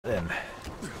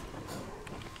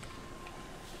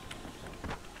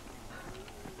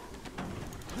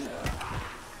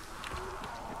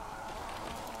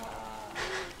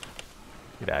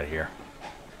here.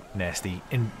 Nasty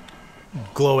and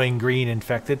glowing green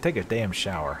infected. Take a damn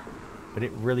shower. Would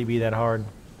it really be that hard?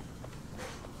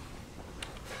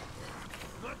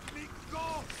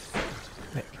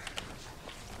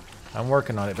 I'm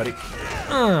working on it, buddy.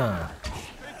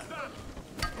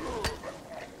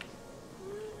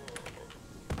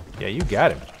 Yeah, you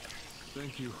got him.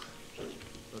 Thank you.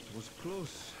 That was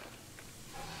close.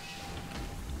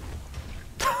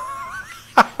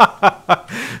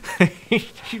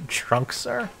 You drunk,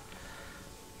 sir?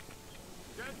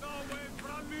 Get away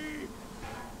from me!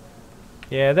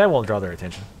 Yeah, that won't draw their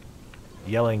attention.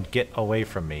 Yelling, "Get away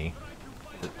from me,"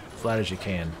 as loud as you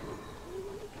can.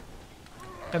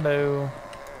 Hello.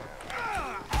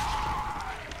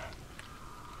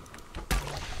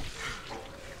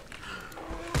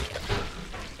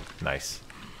 Nice.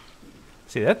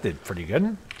 See, that did pretty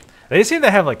good. They seem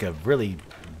to have like a really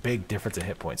big difference in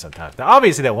hit points sometimes. Now,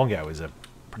 obviously, that one guy was a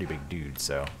pretty big dude,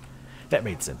 so that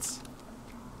made sense.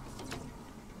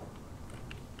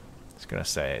 I was gonna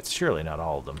say, it's surely not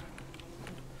all of them.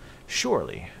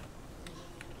 Surely.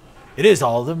 It is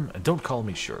all of them, and don't call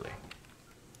me Shirley.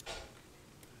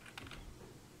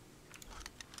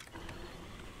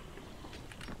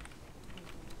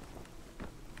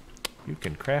 You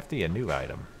can craft a new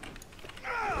item.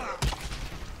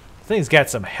 Thing's got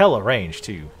some hella range,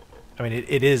 too. I mean,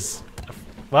 it is...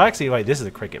 Well, actually, wait, this is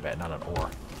a cricket bat, not an ore.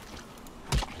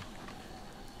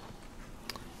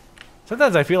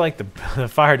 Sometimes I feel like the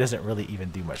fire doesn't really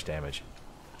even do much damage.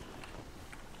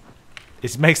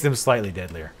 It makes them slightly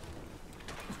deadlier.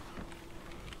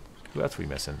 Who else are we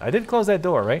missing? I did close that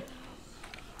door, right?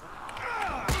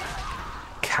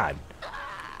 God. I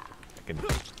can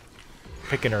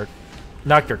picking her...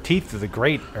 Knocked her teeth through the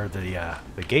grate, or the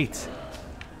gate.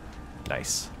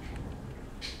 Nice.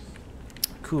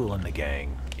 Cool in the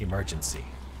gang. Emergency.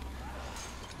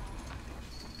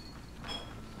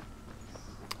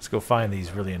 Let's go find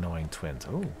these really annoying twins.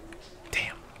 Oh,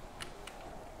 damn.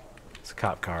 It's a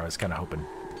cop car. I was kind of hoping.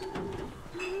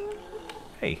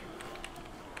 Hey.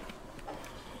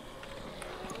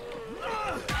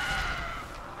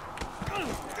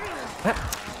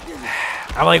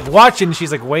 I'm like watching.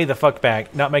 She's like way the fuck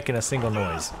back, not making a single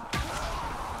noise.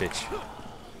 Bitch.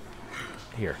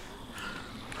 Here.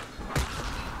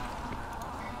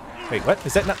 Wait, what?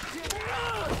 Is that not...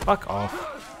 Fuck off.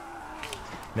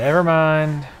 Never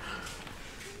mind.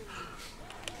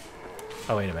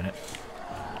 Oh, wait a minute.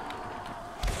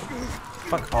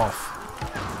 Fuck off.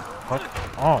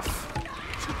 Fuck off.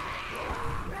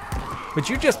 Would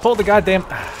you just pull the goddamn...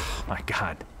 Oh, my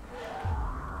God.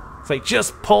 It's like,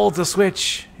 just pull the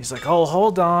switch. He's like, oh,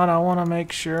 hold on. I want to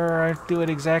make sure I do it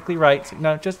exactly right. It's like,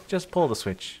 no, just pull the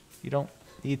switch. You don't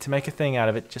need to make a thing out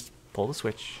of it. Just pull the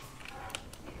switch.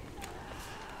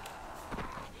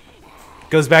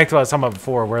 Goes back to what I was talking about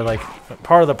before, where like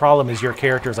part of the problem is your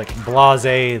character is like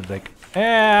blasé, like,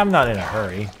 I'm not in a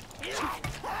hurry.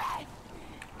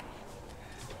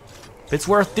 If it's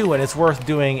worth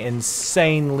doing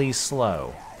insanely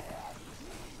slow.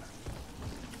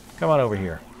 Come on over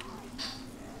here.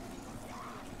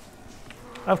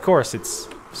 Of course, it's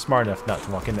smart enough not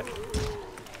to walk in there.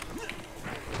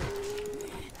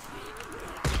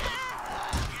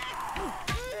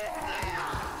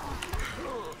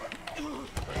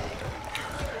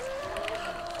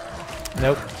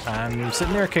 Nope, I'm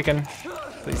sitting there kicking.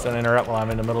 Please don't interrupt while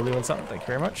I'm in the middle doing something. Thank you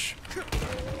very much.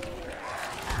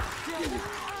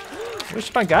 I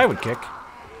wish my guy would kick.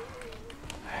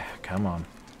 Come on.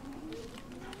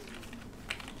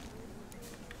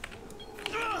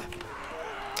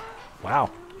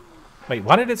 Wow. Wait,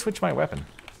 why did it switch my weapon?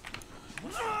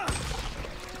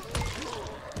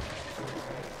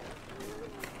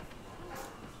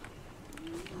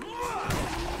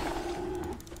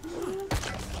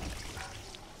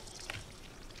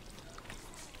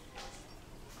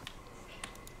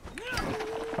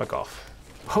 Fuck off.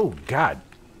 Oh, God.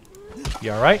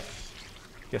 You alright?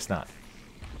 Guess not.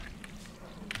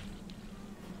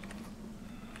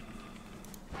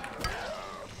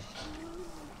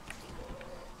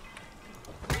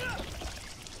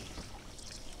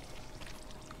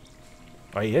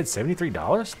 Oh, he had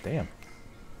 $73? Damn.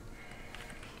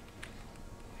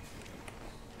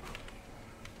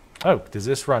 Oh, does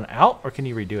this run out, or can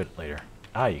you redo it later?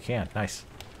 Ah, you can. Nice.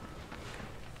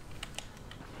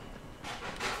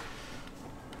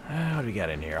 What do we got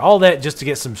in here? All that just to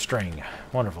get some string.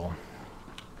 Wonderful.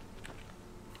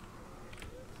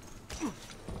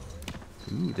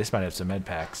 Ooh, this might have some med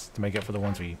packs to make up for the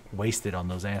ones we wasted on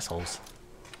those assholes.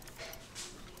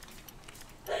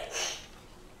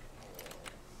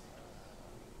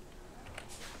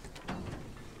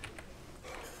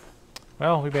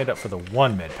 Well, we made up for the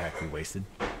one med pack we wasted.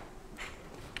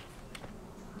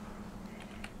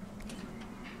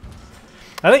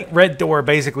 I think red door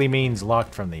basically means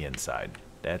locked from the inside.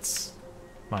 That's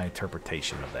my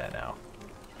interpretation of that now.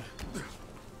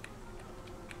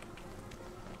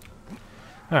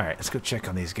 Alright, let's go check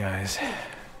on these guys.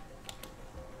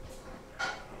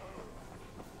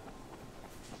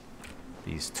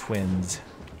 These twins.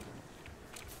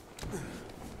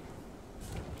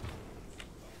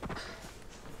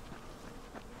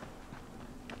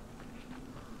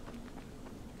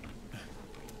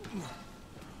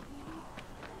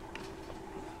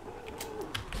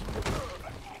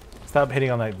 Stop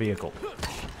hitting on that vehicle.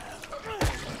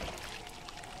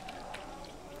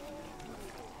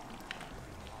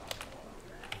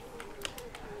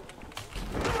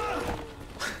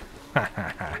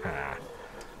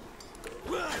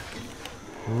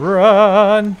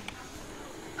 Run!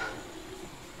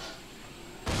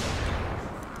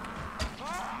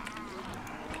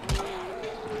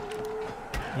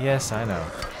 Yes, I know.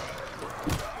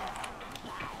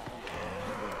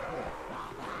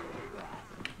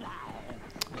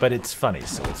 But it's funny,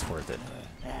 so it's worth it.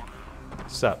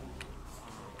 Sup?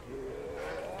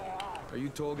 Are you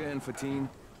Tolga and Fatine?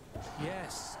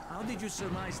 Yes. How did you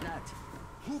surmise that?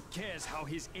 Who cares how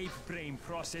his ape brain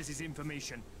processes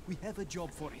information? We have a job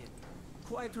for him.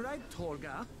 Quite right,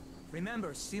 Tolga.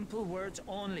 Remember, simple words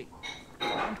only.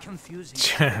 Don't confuse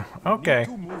him. Okay. Need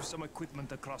to move some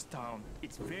equipment across town.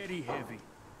 It's very heavy.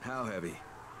 How heavy?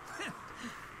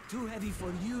 Too heavy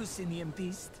for you, Sinian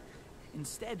Beast.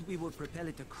 Instead, we will propel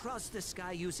it across the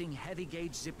sky using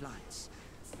heavy-gauge zip lines.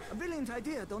 A brilliant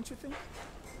idea, don't you think?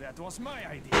 That was my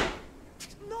idea.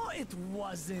 No, it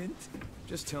wasn't.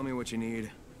 Just tell me what you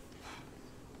need.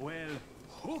 Well,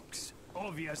 hooks,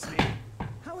 obviously.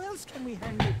 How else can we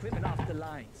hang the equipment off the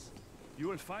lines? You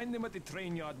will find them at the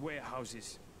train yard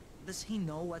warehouses. Does he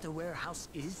know what a warehouse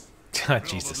is?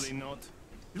 Jesus. Probably not.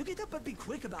 Look it up, but be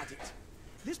quick about it.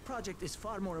 This project is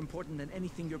far more important than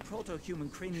anything your proto-human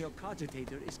cranial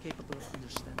cogitator is capable of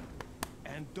understanding.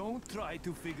 And don't try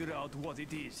to figure out what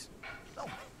it is. Oh,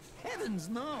 heavens,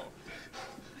 no!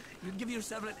 You'd give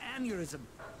yourself an aneurysm.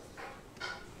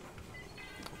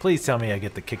 Please tell me I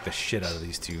get to kick the shit out of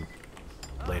these two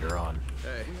later on.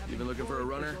 Hey, you been looking for a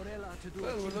runner?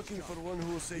 Well, we're looking for one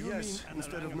who will say yes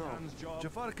instead of no.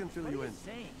 Jafar can fill you in.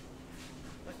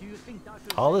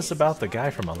 All this about the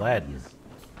guy from Aladdin.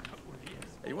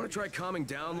 Hey, you want to try calming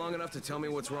down long enough to tell me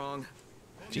what's wrong?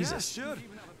 Jesus. Yeah, sure.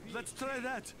 Let's try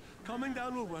that. Calming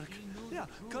down will work. Yeah,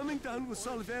 calming down will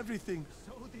solve everything.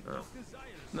 Oh.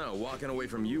 No, walking away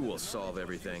from you will solve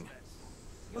everything.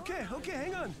 Okay,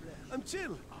 hang on. I'm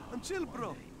chill,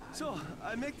 bro. So,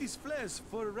 I make these flares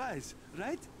for a rise,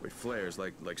 right? Wait, flares?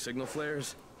 Like signal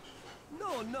flares?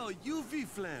 No, UV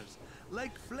flares.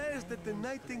 Like flares that the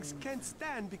night things can't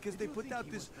stand because they put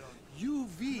out this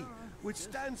UV, which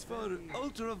stands for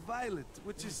ultraviolet,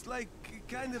 which is like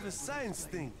kind of a science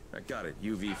thing. I got it.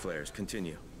 UV flares.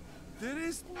 Continue. There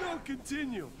is no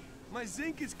continue. My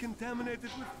zinc is contaminated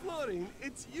with fluorine.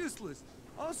 It's useless.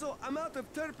 Also, I'm out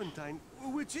of turpentine,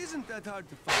 which isn't that hard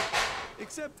to find.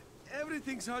 Except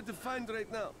everything's hard to find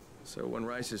right now. So when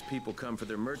Rice's people come for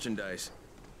their merchandise...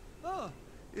 Oh,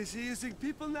 is he using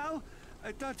people now?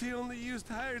 I thought he only used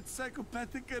hired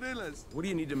psychopathic gorillas. What do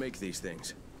you need to make these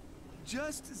things?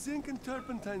 Just zinc and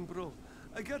turpentine, bro.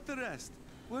 I got the rest.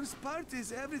 Worst part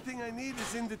is everything I need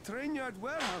is in the train yard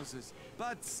warehouses.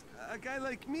 But a guy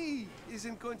like me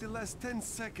isn't going to last 10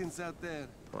 seconds out there.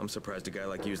 Well, I'm surprised a guy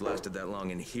like you's lasted that long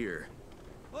in here.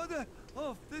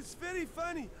 Oh, that's very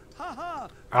funny. Haha.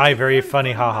 Aye, very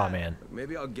funny, haha, man.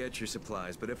 Maybe I'll get your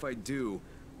supplies, but if I do,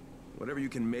 whatever you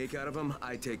can make out of them,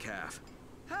 I take half.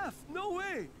 Half? No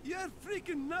way. You're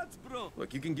freaking nuts, bro.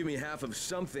 Look, you can give me half of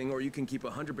something, or you can keep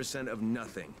 100% of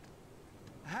nothing.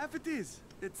 Half it is.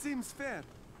 It seems fair.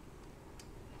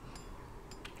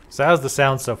 So how's the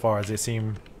sound so far? Does it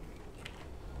seem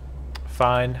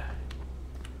fine?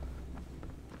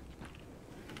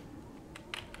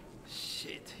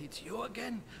 Shit, it's you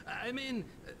again? I mean,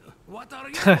 what are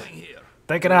you doing here?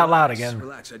 Think it out loud again.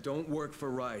 Relax, I don't work for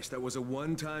Rice. That was a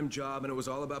one-time job, and it was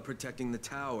all about protecting the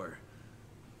tower.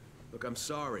 Look, I'm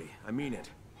sorry. I mean it.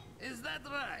 Is that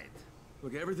right?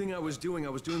 Look, everything I was doing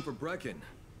for Brecken.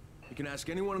 You can ask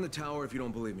anyone in the tower if you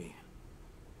don't believe me.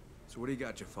 So what do you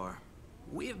got, Jafar?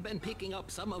 We've been picking up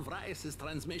some of Rice's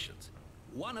transmissions.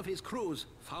 One of his crews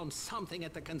found something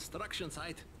at the construction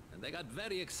site, and they got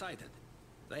very excited.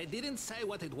 They didn't say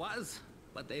what it was,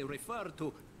 but they referred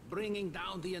to bringing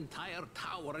down the entire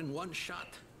tower in one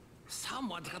shot.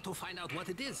 Someone's got to find out what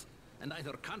it is, and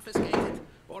either confiscate it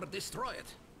or destroy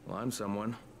it. Well, I'm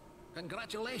someone.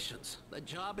 Congratulations. The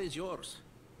job is yours.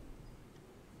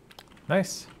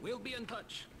 Nice. We'll be in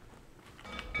touch.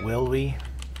 Will we?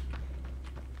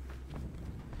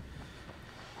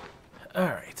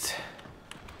 Alright.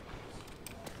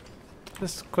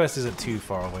 This quest isn't too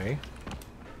far away.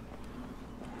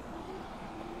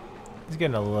 It's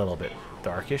getting a little bit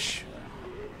darkish.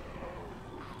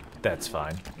 That's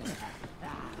fine.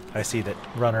 I see that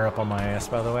runner up on my ass,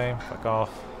 by the way. Fuck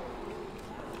off.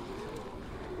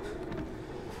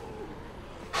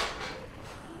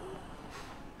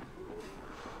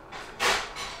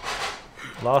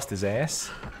 Lost his ass.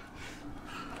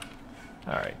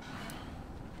 Alright.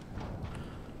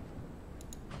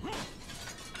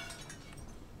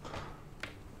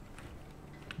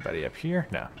 Anybody up here?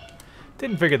 No.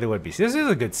 Didn't figure there would be. This is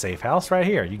a good safe house right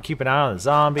here. You can keep an eye on the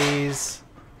zombies.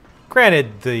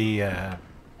 Granted, the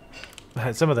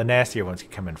some of the nastier ones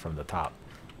can come in from the top.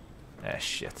 Ah,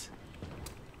 shit.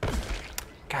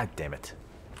 God damn it.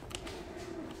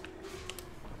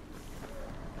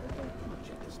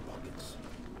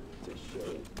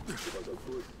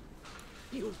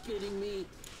 You kidding me?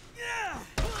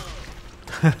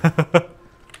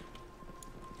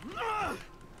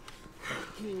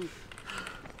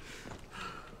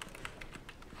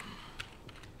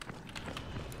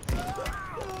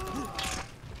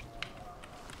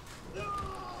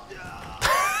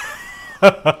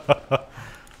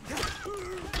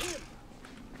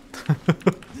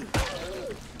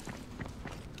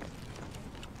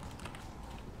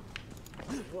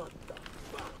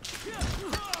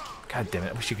 God damn it,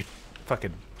 I wish you could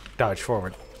fucking dodge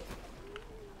forward.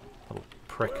 Little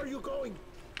prick. Where are you going?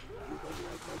 You don't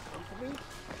like my company?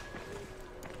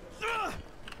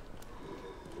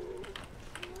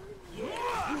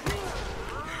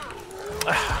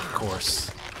 Of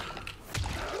course.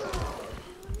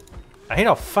 I hate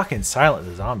how fucking silent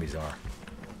the zombies are.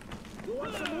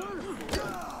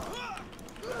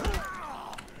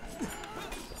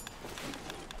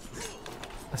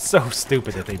 It's so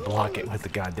stupid that they block it with the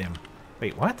goddamn...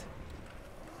 Wait, what?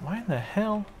 Why in the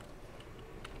hell?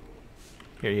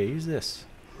 Here, yeah, use this.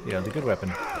 Yeah, the good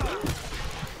weapon.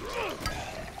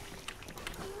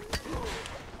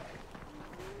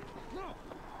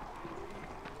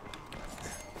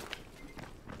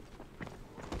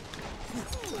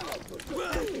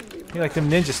 You like them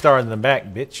ninja stars in the back,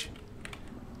 bitch.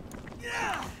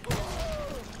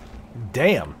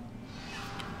 Damn.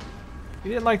 You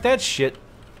didn't like that shit.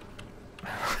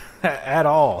 At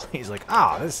all. He's like,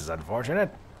 ah, this is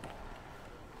unfortunate.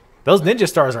 Those ninja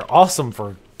stars are awesome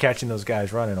for catching those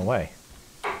guys running away.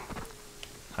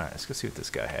 Alright, let's go see what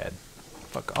this guy had.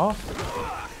 Fuck off.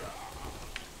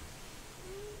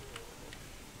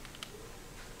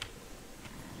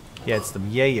 Yeah, it's the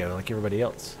yayo like everybody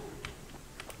else.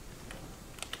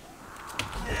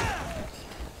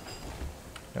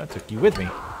 I took you with me.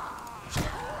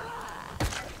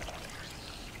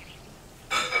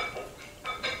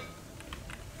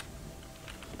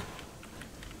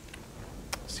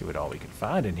 See what all we can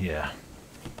find in here.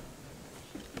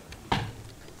 I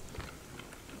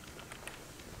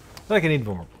feel like I need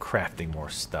more crafting, more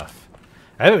stuff.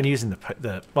 I haven't been using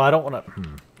the well, I don't want to.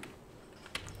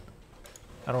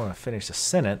 I don't want to finish the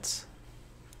sentence.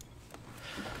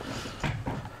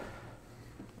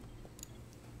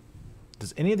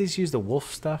 Does any of these use the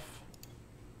wolf stuff?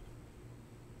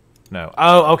 No.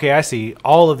 Oh, okay, I see.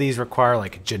 All of these require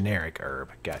like a generic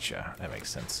herb. Gotcha. That makes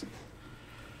sense.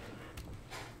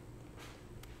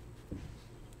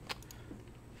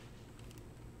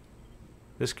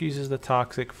 This uses the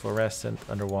toxic, fluorescent,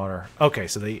 underwater. Okay,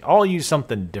 so they all use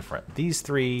something different. These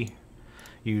three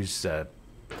use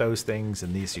those things,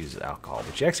 and these use alcohol.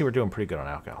 Which actually we're doing pretty good on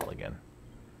alcohol again.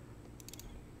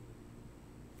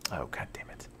 Oh, god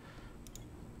damn it.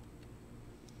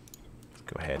 Let's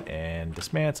go ahead and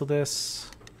dismantle this.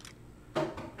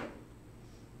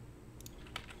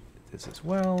 This as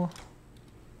well.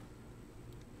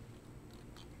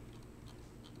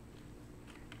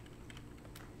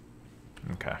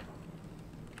 Okay.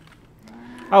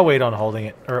 I'll wait on holding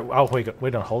it, or I'll wait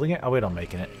on holding it. I'll wait on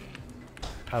making it.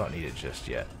 I don't need it just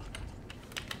yet.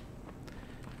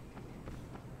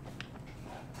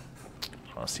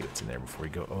 I'll see what's in there before we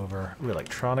go over. Ooh,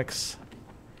 electronics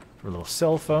for a little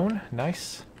cell phone.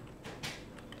 Nice.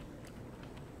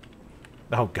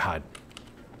 Oh god.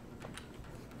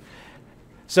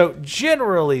 So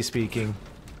generally speaking,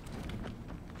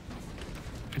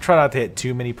 I try not to hit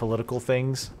too many political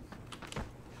things.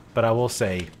 But I will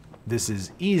say, this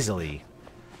is easily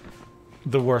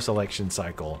the worst election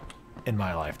cycle in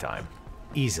my lifetime.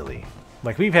 Easily.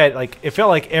 Like, we've had, like, it felt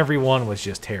like everyone was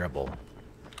just terrible.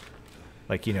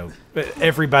 Like, you know,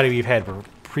 everybody we've had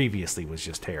previously was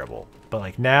just terrible. But,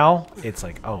 like, now, it's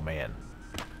like, oh, man.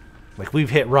 Like, we've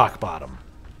hit rock bottom.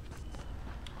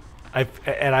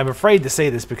 And I'm afraid to say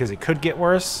this because it could get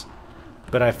worse,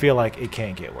 but I feel like it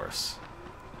can't get worse.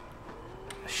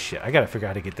 Shit, I gotta figure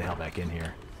out how to get the hell back in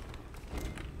here.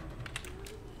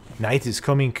 Night is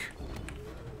coming.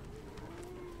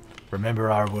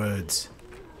 Remember our words.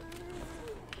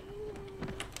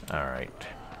 Alright.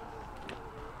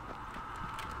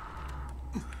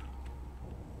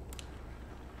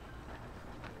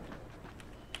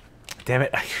 Damn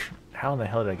it. How in the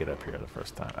hell did I get up here the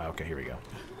first time? Oh, okay, here we go.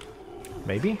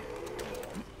 Maybe?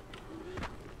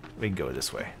 We can go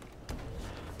this way.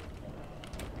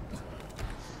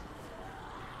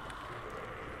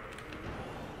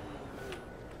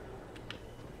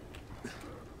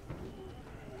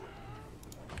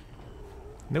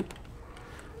 Nope.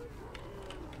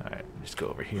 Alright, just go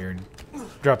over here and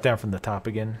drop down from the top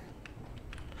again.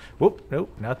 Whoop,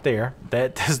 nope, not there.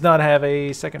 That does not have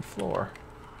a second floor.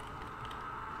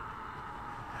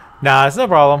 Nah, it's no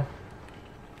problem.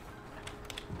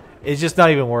 It's just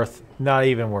not even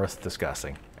worth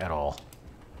discussing at all.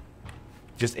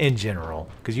 Just in general,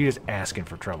 because you're just asking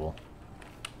for trouble.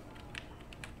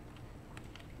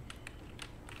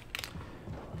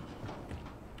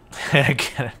 I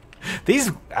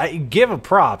give them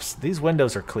props. These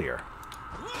windows are clear.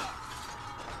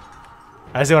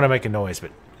 I just want to make a noise,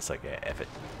 but it's like, yeah, F it.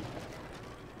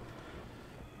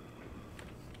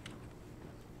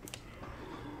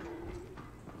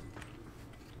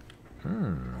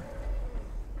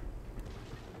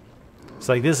 It's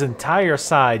like this entire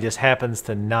side just happens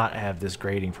to not have this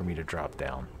grating for me to drop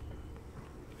down.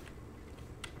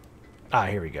 Ah,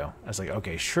 here we go. I was like,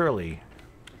 okay, surely.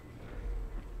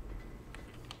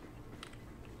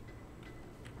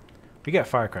 We got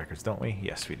firecrackers, don't we?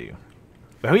 Yes, we do.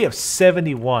 But we have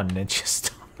 71 ninja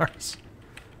stars.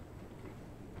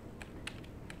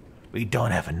 We don't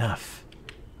have enough.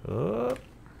 Oh,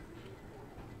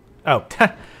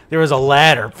 there was a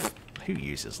ladder. Who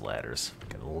uses ladders?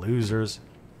 Fucking losers.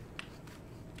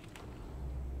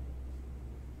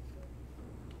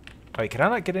 Wait, can I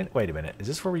not get in? Wait a minute. Is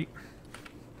this where we...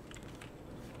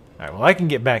 Alright, well, I can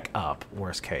get back up,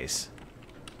 worst case.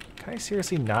 Can I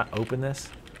seriously not open this?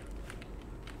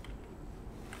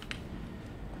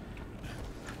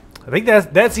 I think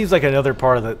that seems like another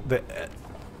part of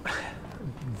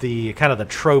the kind of the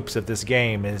tropes of this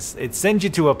game is it sends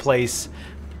you to a place,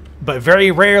 but very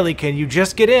rarely can you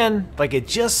just get in. Like, it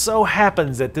just so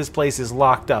happens that this place is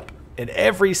locked up in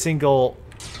every single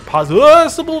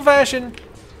possible fashion,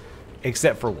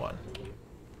 except for one.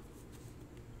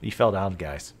 You fell down,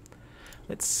 guys.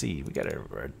 Let's see. We got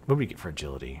what do we get for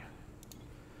agility?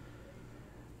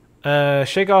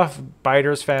 Shake off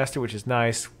biters faster, which is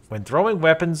nice. When throwing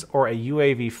weapons or a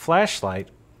UAV flashlight...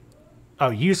 Oh,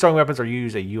 use throwing weapons or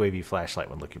use a UAV flashlight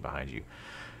when looking behind you.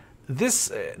 This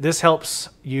helps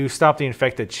you stop the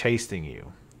infected chasing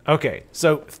you. Okay,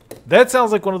 so that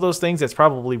sounds like one of those things that's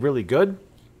probably really good.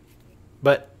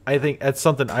 But I think that's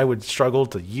something I would struggle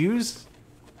to use.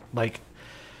 Like,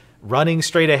 running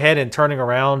straight ahead and turning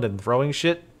around and throwing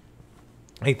shit.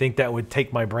 I think that would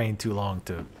take my brain too long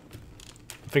to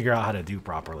figure out how to do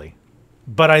properly.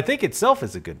 But I think itself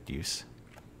is a good use.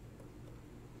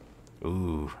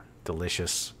 Ooh,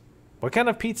 delicious. What kind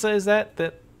of pizza is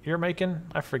that you're making?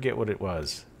 I forget what it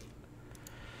was.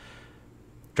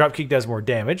 Dropkick does more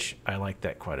damage. I like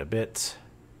that quite a bit.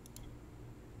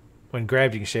 When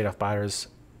grabbed, you can shade off biters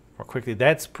more quickly.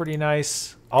 That's pretty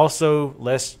nice. Also,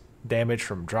 less damage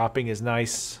from dropping is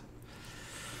nice.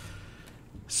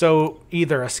 So,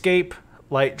 either escape,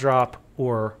 light drop,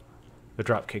 or the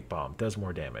dropkick bomb does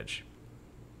more damage.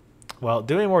 Well,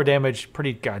 doing more damage,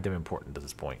 pretty goddamn important at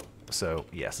this point. So,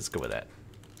 yes, let's go with that.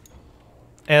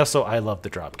 And also, I love the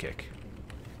dropkick.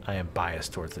 I am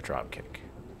biased towards the dropkick.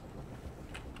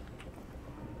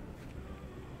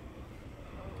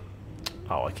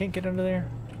 Oh, I can't get under there?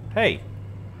 Hey,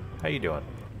 how you doing?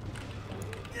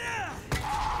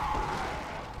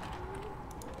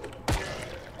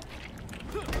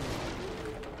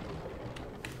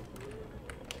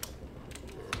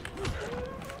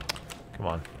 Come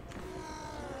on.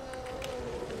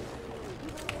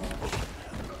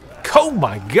 Oh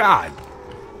my god!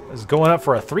 I was going up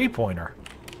for a three-pointer.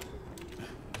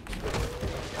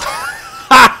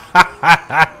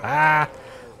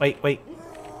 Wait.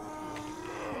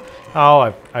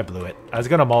 Oh, I blew it. I was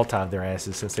gonna Molotov their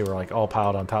asses since they were like all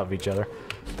piled on top of each other.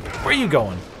 Where are you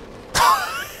going?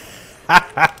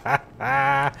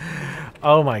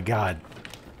 Oh my god.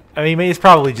 I mean, it's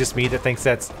probably just me that thinks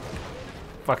that's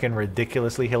fucking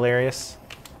ridiculously hilarious.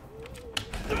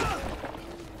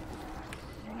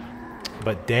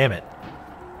 But damn it.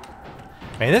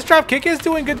 Man, this drop kick is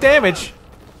doing good damage.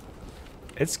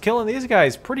 It's killing these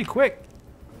guys pretty quick.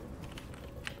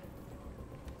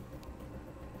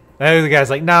 And the guy's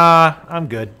like, nah, I'm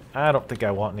good. I don't think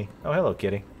I want any. Oh, hello,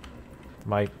 kitty.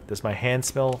 Does my hand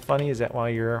smell funny? Is that why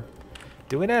you're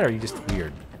doing that, or are you just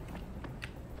weird?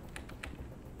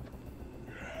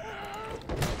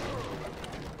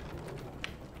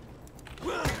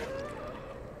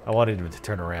 I wanted him to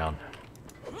turn around.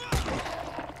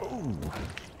 Ooh.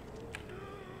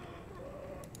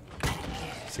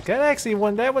 So that actually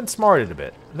that one smarted a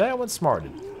bit. That one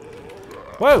smarted.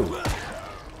 Whoa!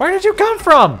 Where did you come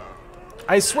from?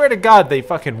 I swear to God, they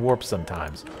fucking warp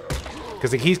sometimes.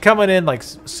 Because he's coming in like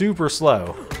super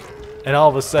slow, and all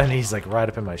of a sudden he's like right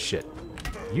up in my shit.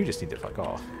 You just need to fuck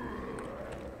off.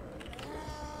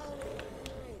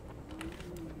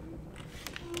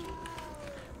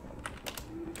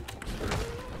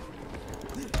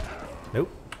 Nope.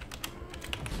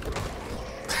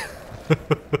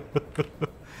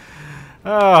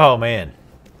 Oh man.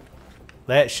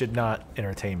 That should not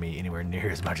entertain me anywhere near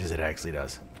as much as it actually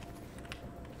does.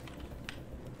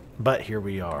 But here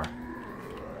we are.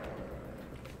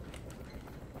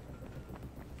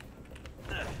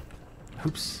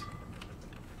 Oops.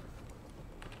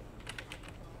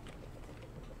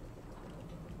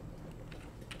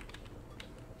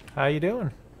 How you doing?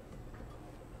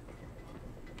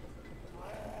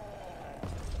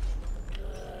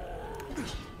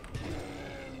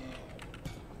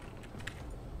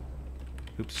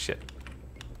 Oops, shit.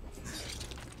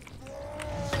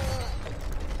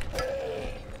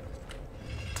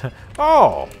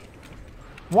 Oh!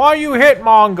 Why you hit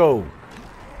Mongo?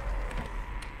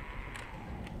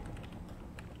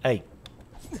 Hey.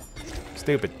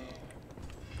 Stupid.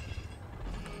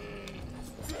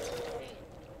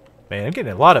 Man, I'm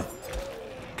getting a lot of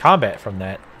combat from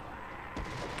that.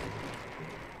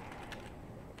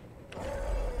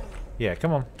 Yeah,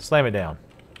 come on. Slam it down.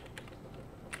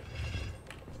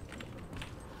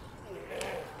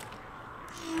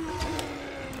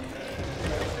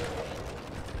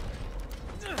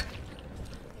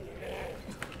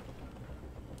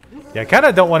 Yeah, I kind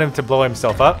of don't want him to blow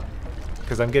himself up,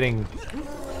 because I'm getting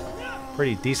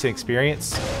pretty decent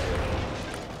experience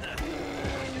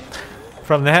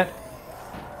from that.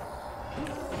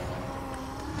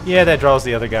 Yeah, that draws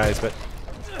the other guys, but...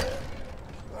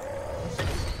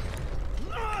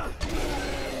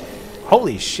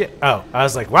 Holy shit. Oh, I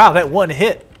was like, wow, that one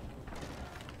hit.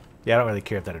 Yeah, I don't really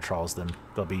care if that attrals them.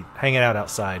 They'll be hanging out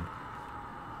outside.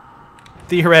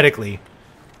 Theoretically,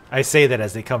 I say that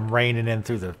as they come raining in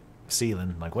through the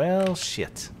ceiling. Like, well,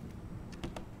 shit.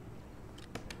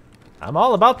 I'm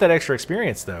all about that extra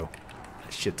experience, though.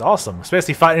 That shit's awesome.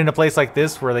 Especially fighting in a place like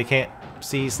this where they can't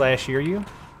see/hear you.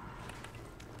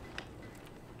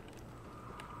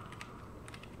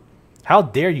 How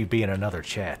dare you be in another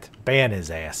chat? Ban his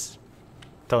ass.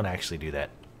 Don't actually do that.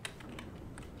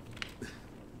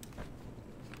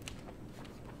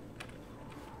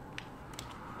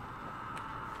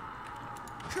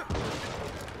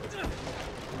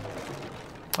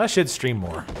 I should stream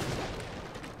more.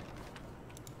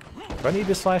 Do I need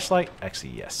this flashlight?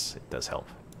 Actually, yes. It does help.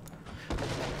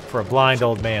 For a blind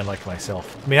old man like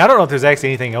myself. I mean, I don't know if there's actually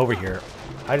anything over here.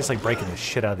 I just like breaking the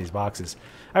shit out of these boxes.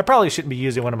 I probably shouldn't be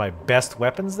using one of my best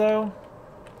weapons, though.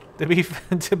 To be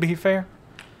fair.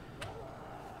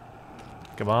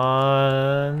 Come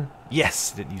on.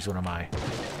 Yes! Didn't use one of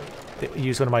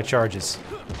my charges.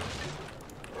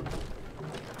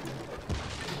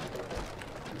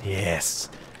 Yes.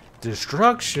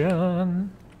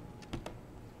 Destruction.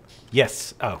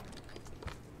 Yes. Oh.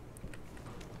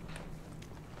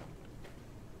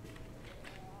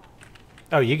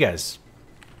 Oh, you guys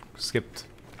skipped.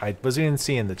 I wasn't even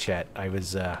seeing the chat. I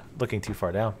was looking too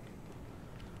far down.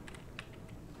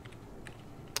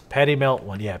 Patty Melt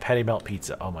one. Yeah, Patty Melt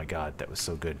pizza. Oh my god, that was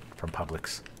so good from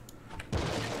Publix.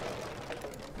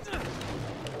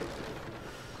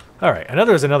 Alright, I know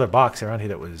there was another box around here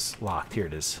that was locked. Here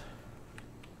it is.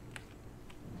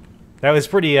 That was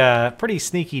pretty pretty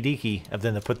sneaky deaky of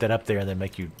them to put that up there and then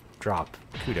make you drop.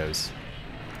 Kudos.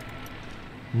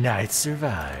 Night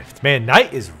survived. Man,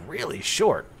 night is really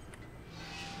short.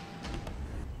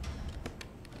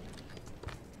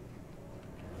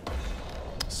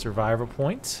 Survivor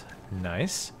point.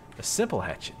 Nice. A simple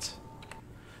hatchet.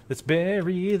 Let's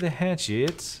bury the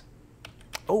hatchet.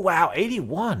 Oh wow,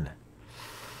 81.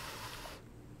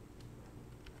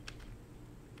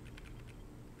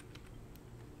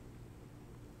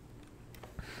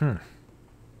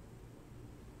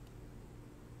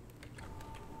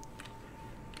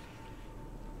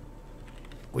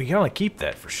 We can only keep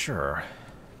that for sure.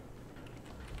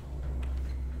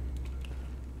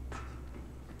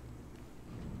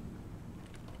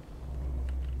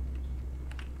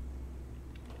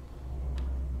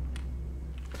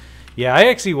 Yeah, I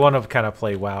actually want to kind of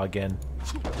play WoW again.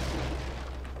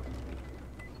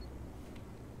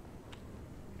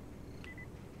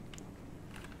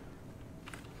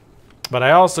 But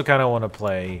I also kind of want to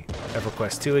play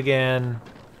EverQuest 2 again.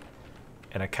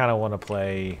 And I kind of want to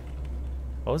play...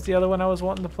 What was the other one I was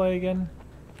wanting to play again?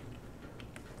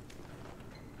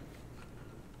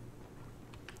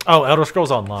 Oh, Elder Scrolls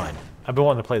Online. I've been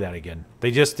wanting to play that again. They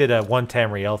just did a 1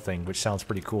 Tamriel thing, which sounds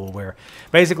pretty cool, where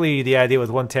basically the idea with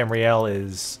 1 Tamriel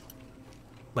is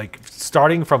like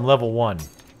starting from level 1.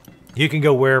 You can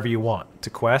go wherever you want to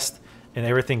quest, and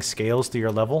everything scales to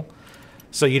your level.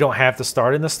 So you don't have to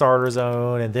start in the starter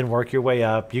zone and then work your way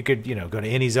up. You could, you know, go to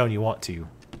any zone you want to,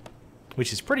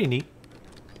 which is pretty neat.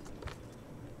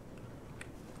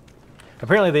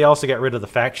 Apparently they also got rid of the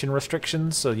faction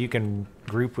restrictions, so you can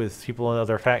group with people in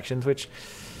other factions, which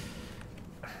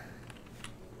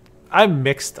I'm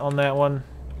mixed on that one.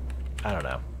 I don't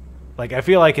know. Like, I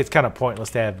feel like it's kind of pointless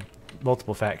to have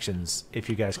multiple factions if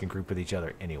you guys can group with each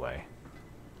other anyway.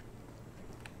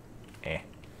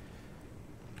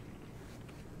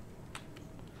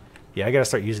 Yeah, I gotta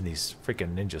start using these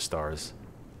freaking ninja stars.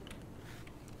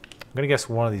 I'm gonna guess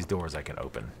one of these doors I can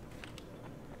open.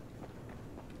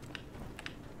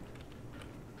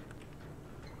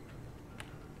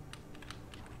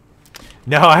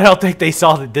 No, I don't think they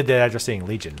did that after seeing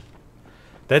Legion.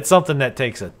 That's something that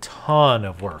takes a ton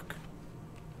of work.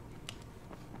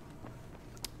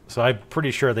 So I'm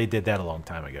pretty sure they did that a long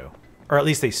time ago. Or at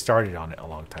least they started on it a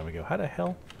long time ago. How the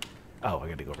hell? Oh, I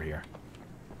gotta go over here.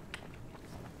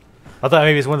 I thought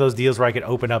maybe it's one of those deals where I could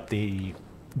open up the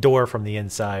door from the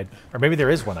inside. Or maybe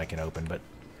there is one I can open, but...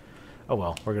 Oh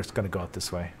well, we're just gonna go out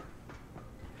this way.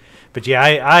 But yeah,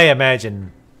 I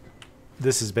imagine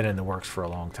this has been in the works for a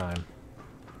long time.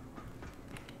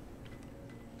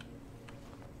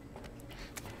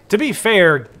 To be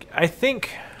fair, I think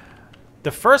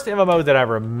the first MMO that I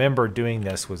remember doing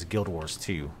this was Guild Wars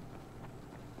 2.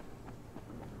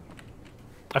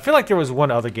 I feel like there was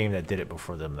one other game that did it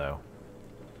before them, though.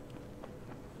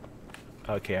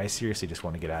 Okay, I seriously just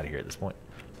want to get out of here at this point.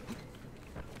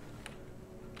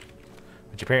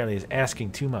 Which apparently is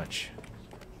asking too much.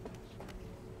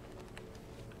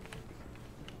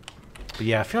 But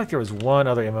yeah, I feel like there was one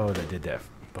other MMO that did that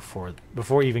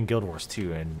before even Guild Wars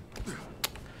 2, and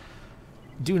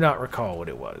do not recall what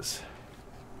it was.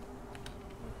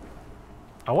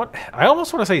 I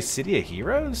almost want to say City of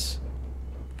Heroes,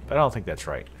 but I don't think that's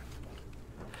right.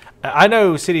 I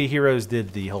know City of Heroes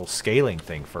did the whole scaling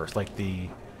thing first, like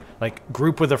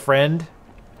group with a friend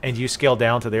and you scale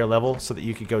down to their level so that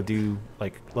you could go do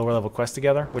like lower level quests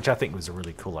together, which I think was a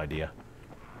really cool idea.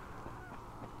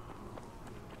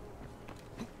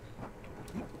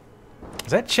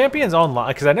 Is that Champions Online?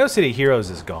 Because I know City of Heroes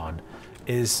is gone.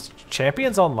 Is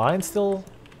Champions Online still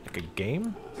like a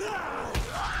game?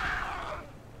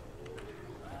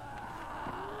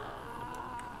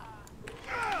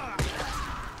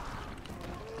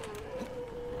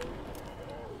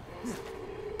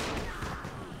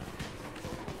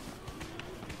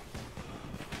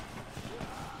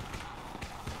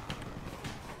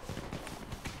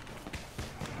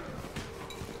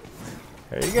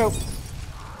 There you go.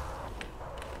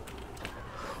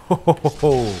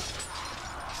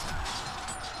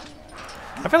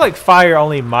 I feel like fire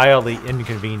only mildly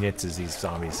inconveniences these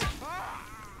zombies.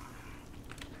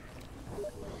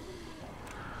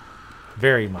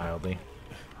 Very mildly.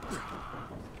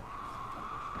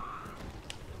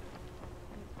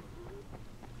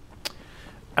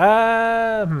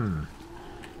 Oh,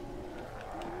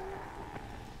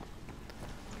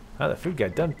 the food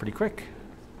got done pretty quick.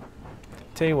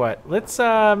 Tell you what, let's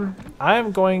I'm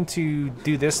going to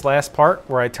do this last part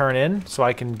where I turn in so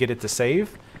I can get it to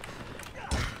save.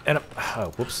 And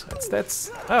oh, whoops, that's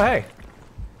oh hey,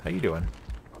 how you doing?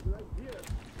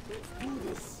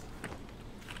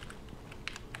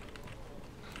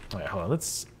 All right, hold on, I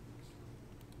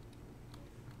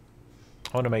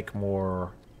want to make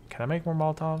more. Can I make more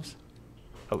Molotovs?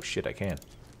 Oh shit, I can.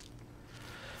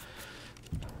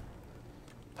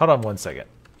 Hold on 1 second.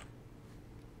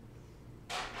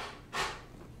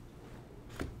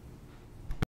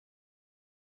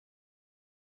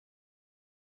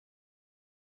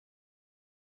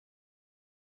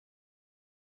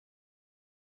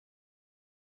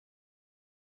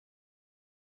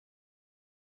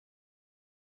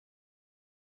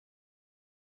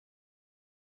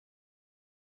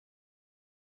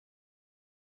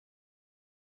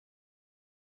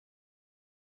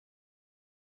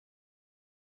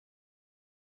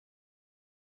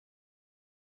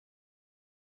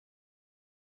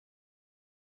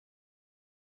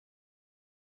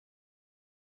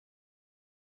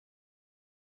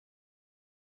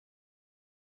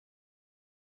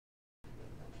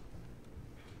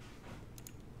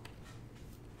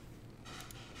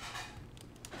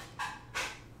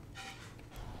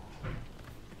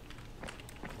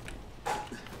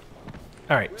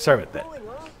 Alright, sorry about that.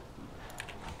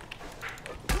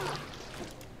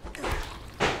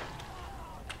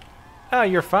 Oh,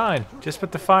 you're fine. Just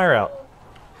put the fire out.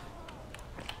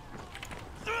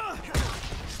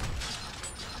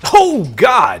 Oh,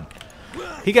 God!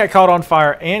 He got caught on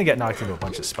fire and got knocked into a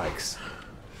bunch of spikes.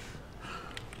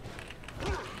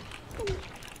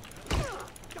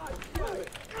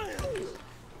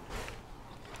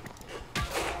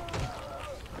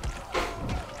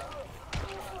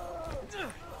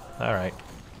 Alright.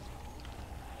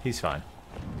 He's fine.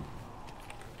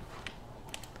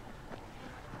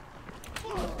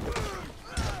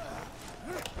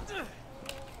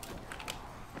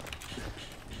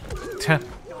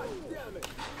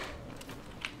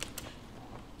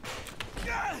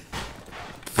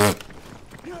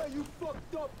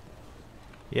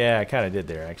 Yeah, I kind of did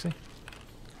there, actually.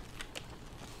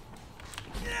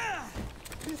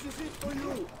 This is it for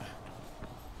you.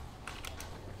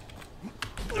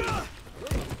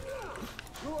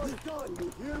 You are done,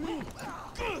 you hear me?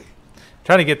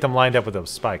 Trying to get them lined up with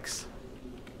those spikes.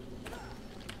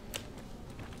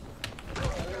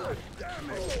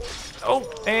 Oh,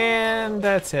 and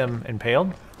that's him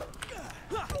impaled.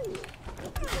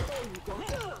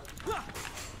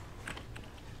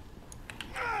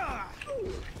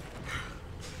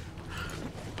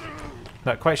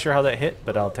 Not quite sure how that hit,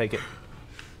 but I'll take it.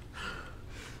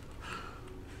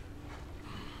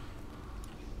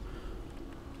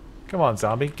 Come on,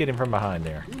 zombie. Get him from behind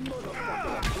there.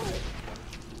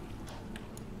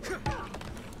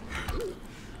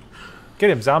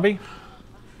 Get him, zombie.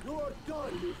 You are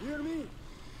done, you hear me?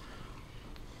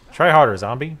 Try harder,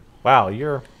 zombie. Wow,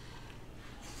 you're...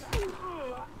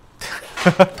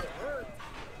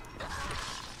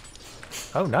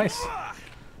 Oh, nice.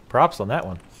 Props on that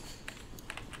one.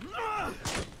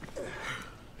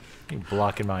 You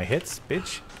blocking my hits,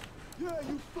 bitch. Yeah,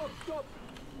 you fucked up.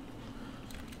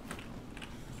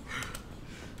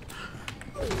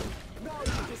 Now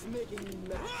you're just making me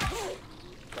mad.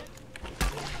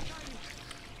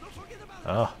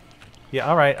 Oh. Yeah,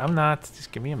 alright, I'm not.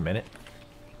 Just give me a minute.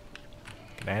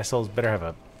 Assholes better have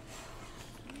a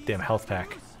damn health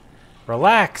pack.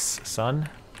 Relax, son.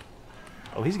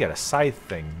 Oh, he's got a scythe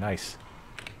thing. Nice.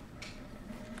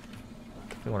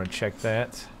 We want to check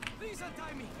that.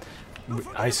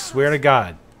 I swear to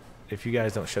God, if you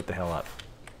guys don't shut the hell up.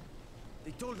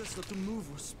 They told us not to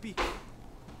move or speak.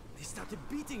 They started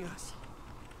beating us.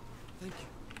 Thank you.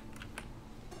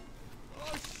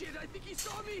 Oh shit, I think he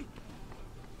saw me!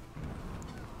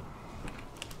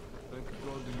 Thank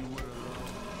God you were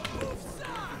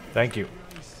alive. Thank you.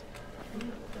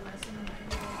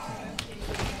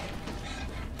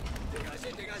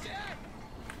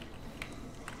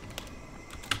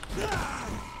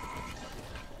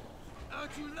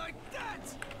 How'd you like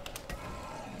that?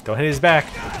 Don't hit his back,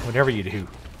 whatever you do.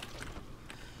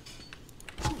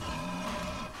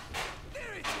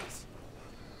 There it is.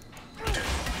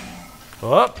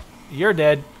 Oh, you're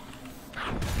dead.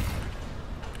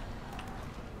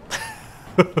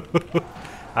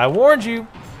 I warned you.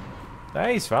 Nah,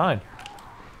 he's fine.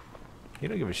 He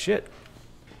don't give a shit.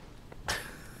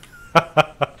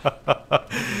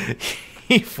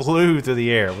 He flew through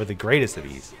the air with the greatest of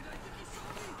ease.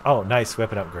 Oh, nice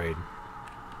weapon upgrade.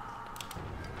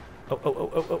 Oh, oh,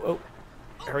 oh, oh, oh, oh.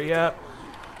 Hurry up.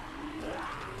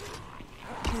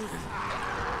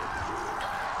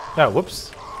 Oh,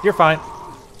 whoops. You're fine.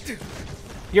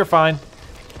 You're fine.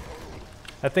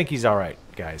 I think he's alright,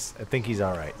 guys. I think he's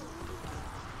alright.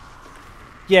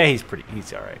 Yeah, he's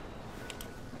alright.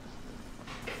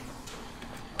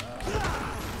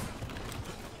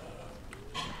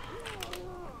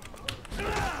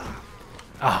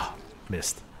 Ah,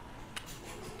 missed.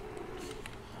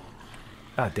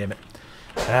 Ah, damn it.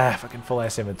 Ah, fucking full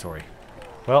ass inventory.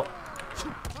 Well,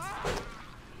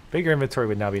 bigger inventory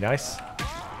would now be nice.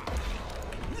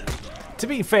 To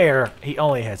be fair, he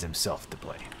only has himself to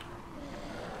blame.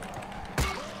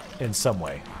 In some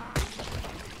way.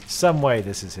 Some way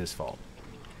this is his fault.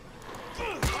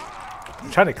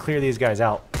 I'm trying to clear these guys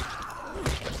out.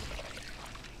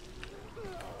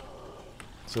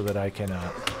 So that I can,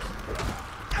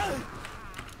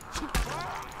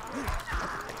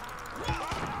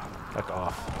 fuck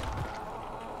off.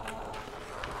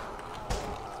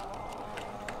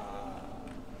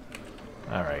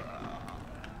 Alright.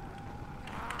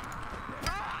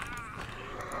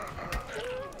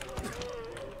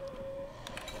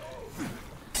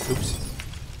 Oops.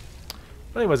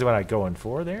 Really wasn't what I was going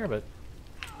for there, but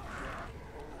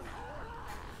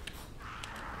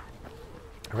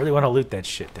I really want to loot that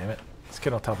shit, damn it. Let's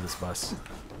get on top of this bus.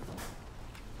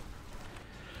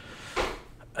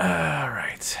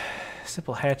 Alright.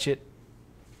 Simple hatchet.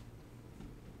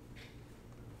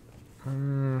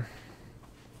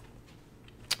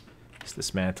 Let's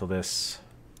dismantle this.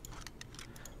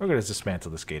 We're going to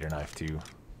dismantle this gator knife too.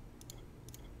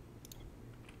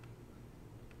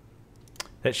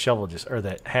 That shovel just, or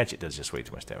that hatchet does just way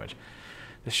too much damage.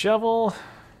 The shovel,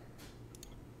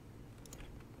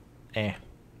 eh.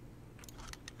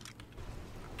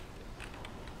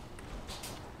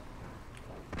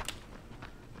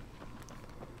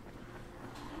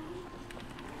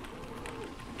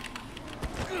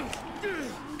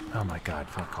 Oh my god,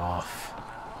 fuck off.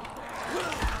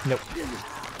 Nope.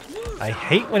 I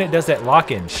hate when it does that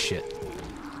lock-in shit.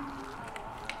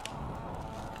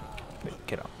 Wait,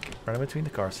 get off. Right in between the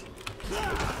cars.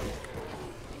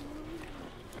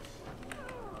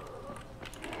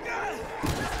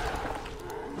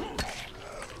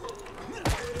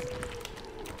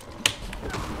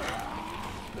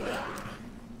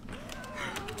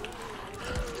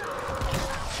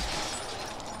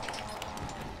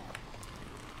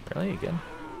 Really? Again?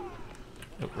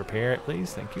 Oh, repair it,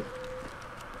 please. Thank you.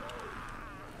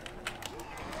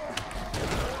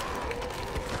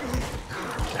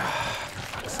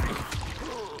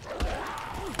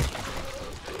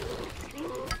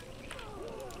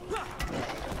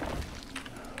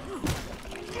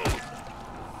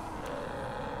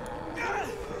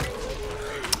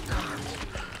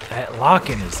 That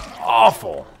lock-in is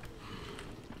awful.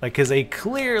 Like, because they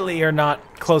clearly are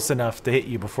not close enough to hit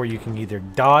you before you can either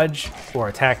dodge or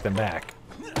attack them back.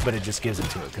 But it just gives it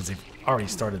to it because they've already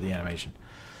started the animation.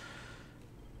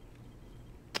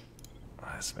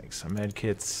 Let's make some med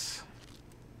kits.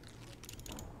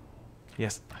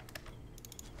 Yes. I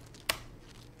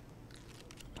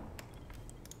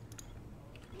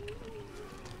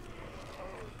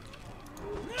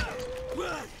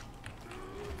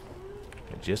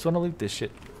just want to loot this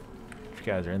shit. You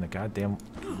guys are in the goddamn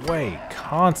way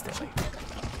constantly.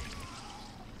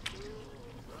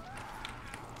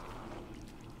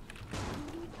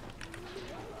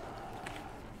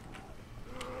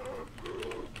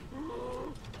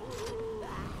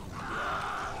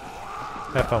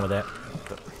 Have fun with that.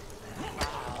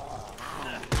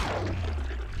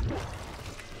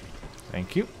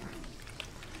 Thank you.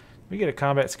 We get a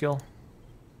combat skill.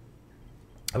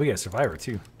 Oh, we got a survivor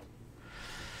too.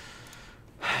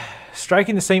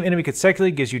 Striking the same enemy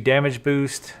consecutively gives you damage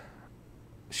boost.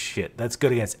 Shit, that's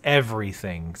good against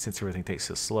everything since everything takes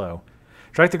so slow.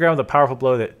 Strike the ground with a powerful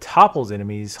blow that topples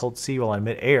enemies. Hold C while in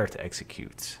mid-air to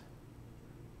execute.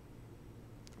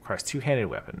 Requires two-handed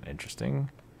weapon.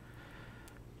 Interesting.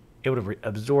 Able to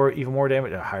absorb even more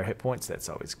damage at higher hit points. That's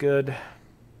always good.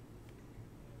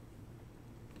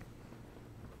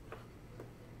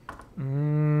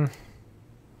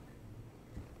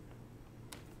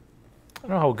 I don't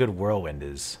know how good Whirlwind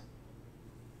is.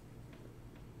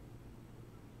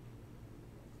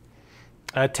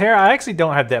 Terra, I actually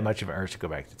don't have that much of an urge to go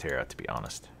back to Terra, to be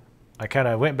honest. I kind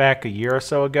of went back a year or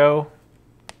so ago,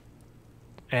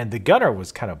 and the gunner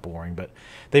was kind of boring, but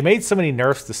they made so many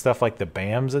nerfs to stuff like the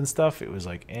BAMs and stuff, it was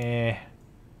like, eh.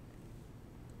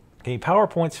 Gain power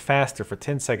points faster for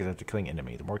 10 seconds after killing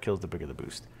enemy. The more kills, the bigger the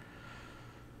boost.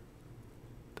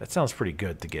 That sounds pretty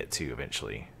good to get to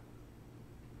eventually.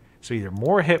 So either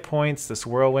more hit points, this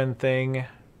whirlwind thing.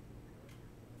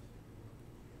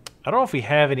 I don't know if we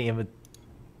have any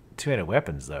two-handed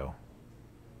weapons, though.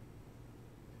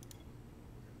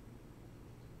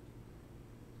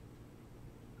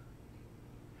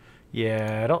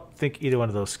 Yeah, I don't think either one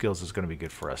of those skills is going to be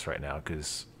good for us right now,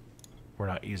 because we're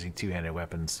not using two-handed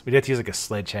weapons. We'd have to use like a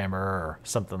sledgehammer or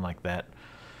something like that.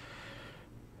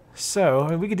 So,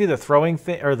 I mean, we could do the throwing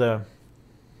thing, or the...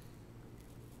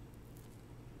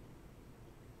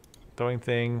 throwing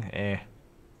thing, eh.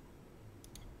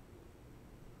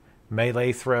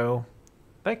 Melee throw.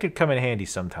 That could come in handy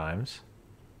sometimes.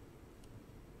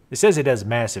 It says it does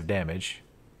massive damage.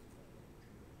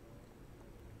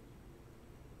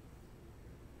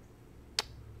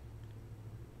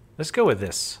 Let's go with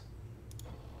this.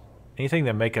 Anything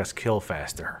that make us kill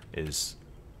faster is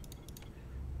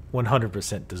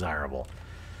 100% desirable.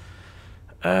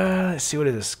 Let's see what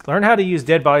it is. Learn how to use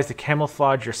dead bodies to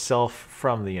camouflage yourself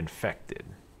from the infected.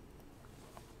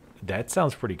 That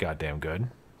sounds pretty goddamn good.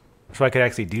 So I could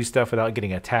actually do stuff without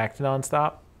getting attacked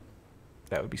nonstop.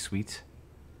 That would be sweet.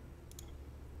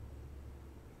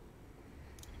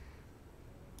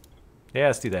 Yeah,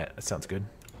 let's do that. That sounds good.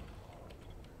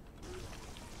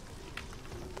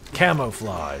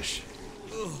 Camouflage.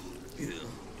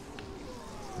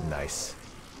 Nice.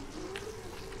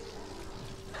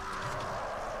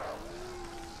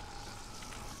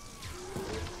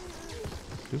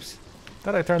 Oops.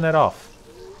 Thought I turned that off.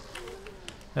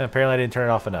 And apparently I didn't turn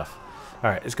it off enough.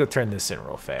 Alright, let's go turn this in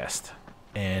real fast.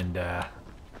 And,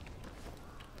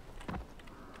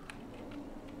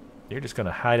 you're just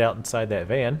gonna hide out inside that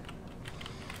van.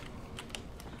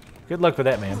 Good luck with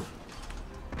that, man.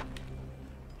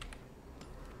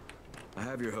 I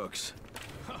have your hooks.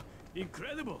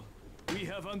 Incredible. We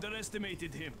have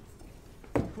underestimated him.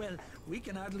 Well, we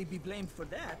can hardly be blamed for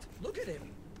that. Look at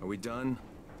him. Are we done?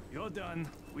 You're done.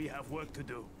 We have work to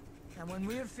do. And when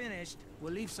we're finished,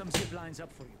 we'll leave some zip lines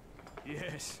up for you.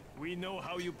 Yes, we know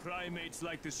how you primates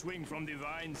like to swing from the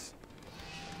vines.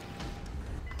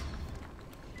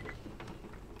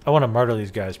 I want to murder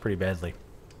these guys pretty badly.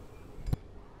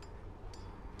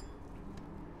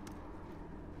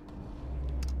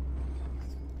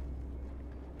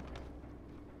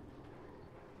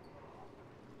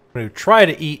 I'm going to try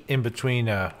to eat in between,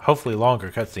 hopefully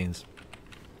longer cutscenes.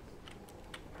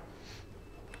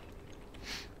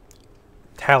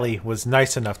 Tally was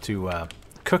nice enough to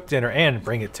cook dinner and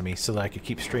bring it to me so that I could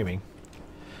keep streaming.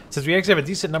 Since we actually have a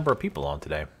decent number of people on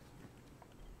today.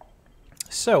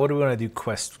 So, what do we want to do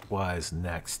quest-wise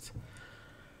next?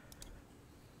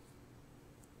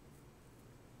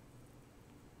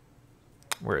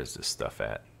 Where is this stuff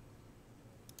at?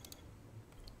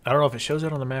 I don't know if it shows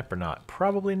it on the map or not.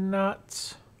 Probably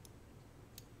not.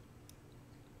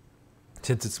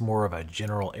 Since it's more of a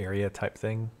general area type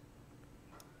thing.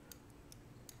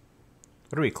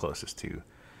 What are we closest to?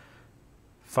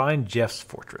 Find Jeff's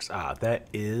Fortress. Ah, that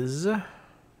is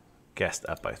gassed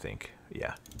up, I think.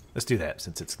 Yeah. Let's do that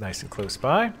since it's nice and close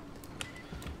by.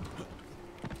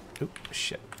 Oop,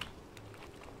 shit.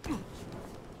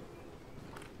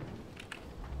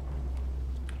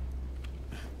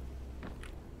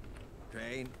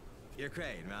 Crane? You're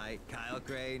Crane, right? Kyle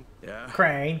Crane? Yeah?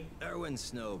 Crane. Erwin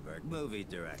Snowberg, movie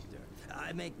director.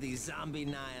 I make these zombie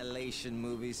annihilation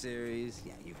movie series.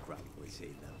 Yeah, you've probably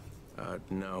seen them.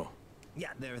 No.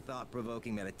 Yeah, they're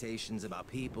thought-provoking meditations about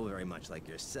people very much like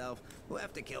yourself who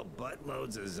have to kill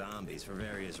buttloads of zombies for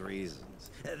various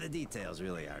reasons. The details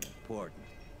really aren't important.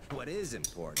 What is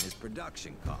important is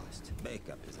production cost.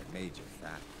 Makeup is a major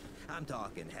factor. I'm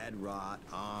talking head rot,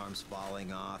 arms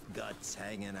falling off, guts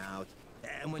hanging out.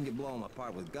 And when you blow them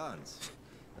apart with guns,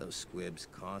 those squibs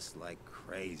cost like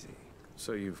crazy.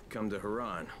 So you've come to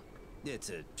Harran. It's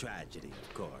a tragedy,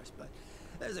 of course, but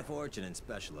there's a fortune in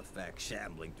special effects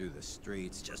shambling through the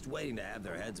streets, just waiting to have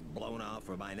their heads blown off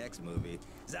for my next movie,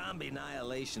 Zombie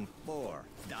Annihilation 4,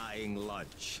 Dying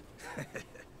Lunch.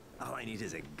 All I need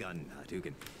is a gun nut who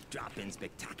can drop in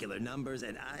spectacular numbers,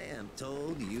 and I am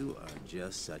told you are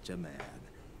just such a man.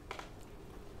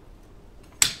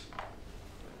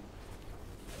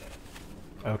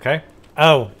 Okay.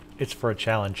 Oh, it's for a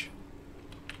challenge.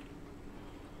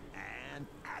 And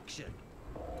action.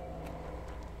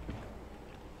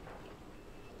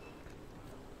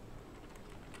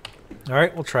 All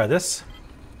right, we'll try this.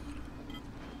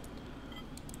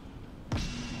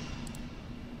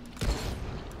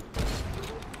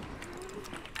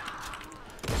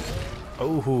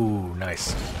 Oh,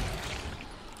 nice.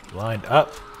 Lined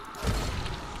up.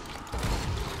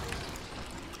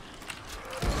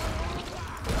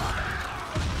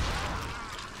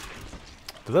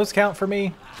 Do those count for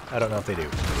me? I don't know if they do.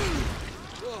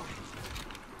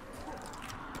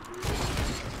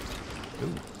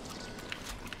 Ooh.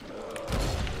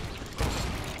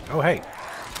 Oh, hey.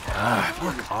 Ah,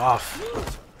 fuck off.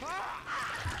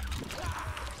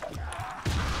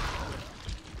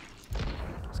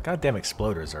 These goddamn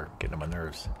exploders are getting on my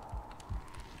nerves.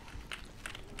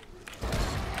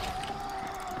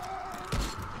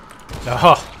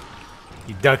 Oh,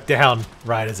 he ducked down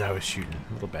right as I was shooting.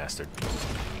 Little bastard.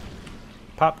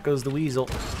 Pop goes the weasel.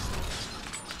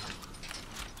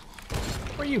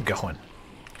 Where are you going?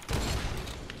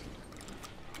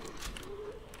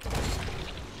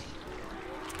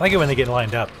 I like it when they get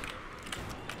lined up.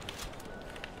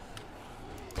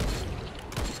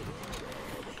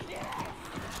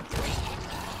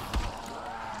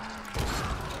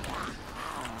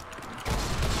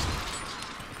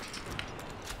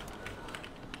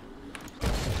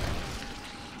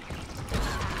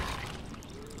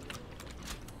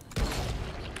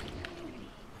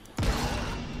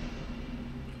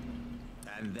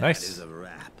 And that Nice. is a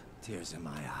wrap. Tears in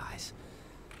my eyes.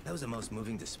 That was the most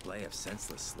moving display of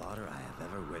senseless slaughter I have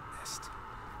ever witnessed.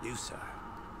 You, sir,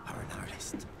 are an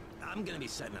artist. I'm gonna be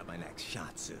setting up my next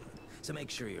shot soon, so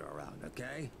make sure you're around,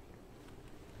 okay?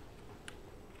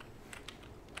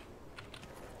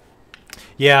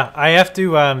 Yeah, I have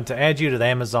to add you to the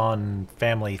Amazon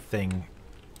family thing.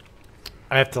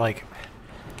 I have to like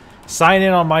sign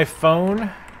in on my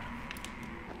phone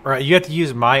Right, you have to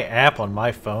use my app on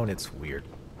my phone. It's weird.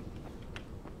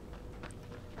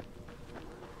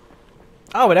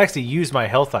 Oh, it actually used my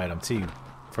health item too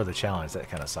for the challenge. That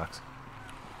kind of sucks.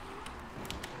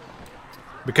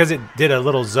 Because it did a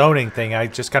little zoning thing, I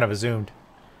just kind of assumed.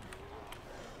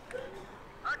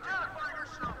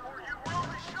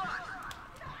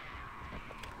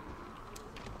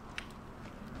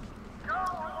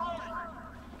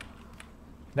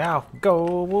 Now go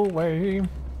away.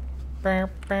 Bam,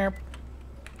 bam.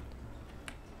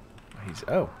 He's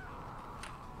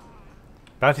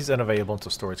bounties unavailable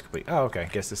until storage complete. Oh, okay.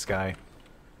 Guess this guy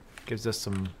gives us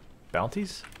some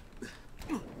bounties.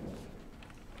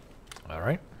 All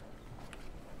right.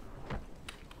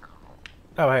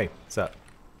 Oh, hey, what's up?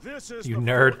 This is you the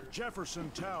nerd. Fort Jefferson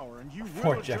Tower, and you will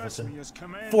Fort address Jefferson. me as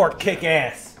commander. Fort kick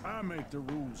ass. I make the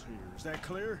rules here. Is that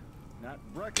clear? Not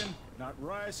Brecken, not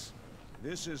Rice.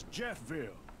 This is Jeffville,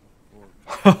 or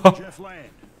Jeff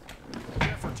Land,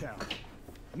 Jeffertown,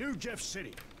 New Jeff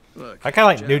City. Look, I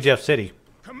kind of like New Jeff City.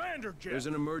 Commander Jeff. There's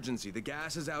an emergency. The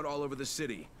gas is out all over the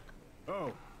city.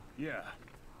 Oh, yeah,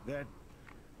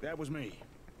 that was me.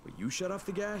 But you shut off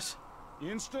the gas?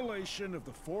 Installation of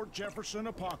the Fort Jefferson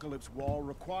Apocalypse Wall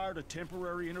required a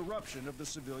temporary interruption of the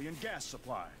civilian gas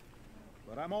supply.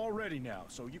 But I'm all ready now,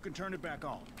 so you can turn it back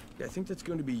on. Yeah, I think that's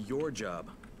going to be your job.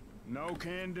 No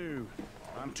can do.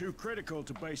 I'm too critical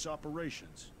to base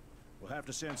operations. We'll have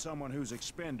to send someone who's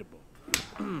expendable.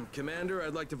 Commander,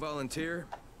 I'd like to volunteer.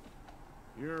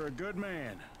 You're a good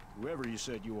man, whoever you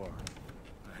said you are.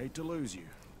 I hate to lose you.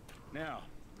 Now,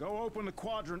 go open the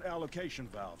quadrant allocation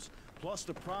valves, plus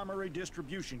the primary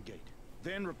distribution gate.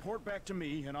 Then report back to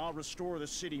me, and I'll restore the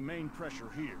city main pressure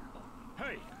here.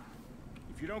 Hey,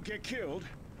 if you don't get killed,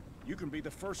 you can be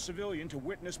the first civilian to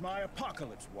witness my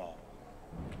apocalypse wall.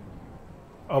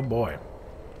 Oh boy.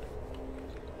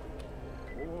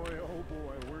 Boy, oh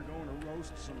boy, we're going to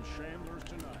roast some shamblers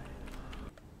tonight.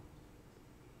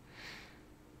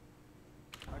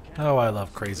 Oh, I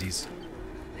love crazies.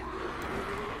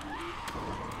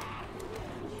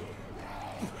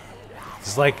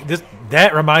 It's like this.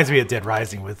 That reminds me of Dead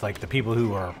Rising with like the people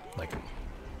who are like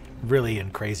really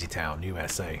in Crazy Town,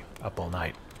 USA, up all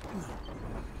night.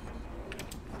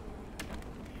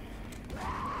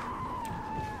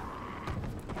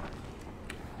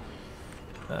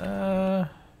 How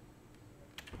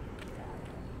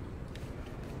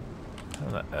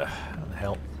the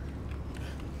hell?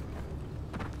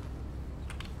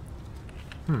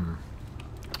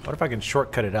 What if I can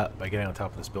shortcut it up by getting on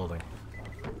top of this building?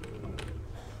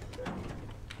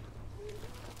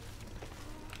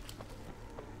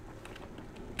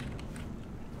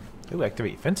 Ooh,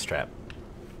 activate fence trap.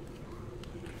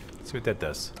 Let's see what that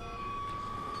does.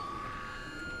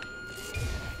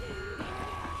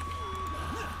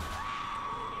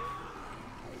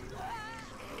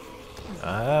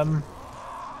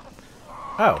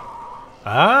 Oh.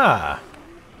 Ah.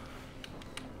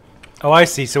 Oh, I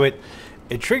see. So it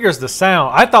triggers the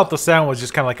sound. I thought the sound was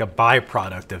just kind of like a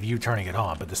byproduct of you turning it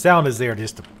on, but the sound is there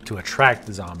just to attract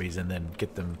the zombies and then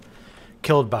get them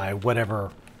killed by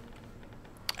whatever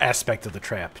aspect of the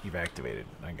trap you've activated.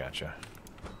 I gotcha.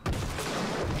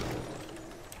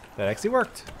 That actually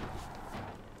worked.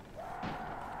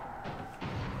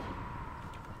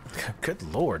 Good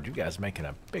lord, you guys making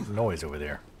a big noise over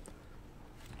there.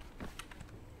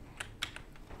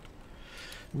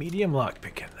 Medium lock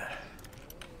picking.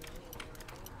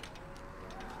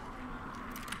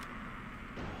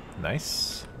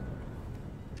 Nice.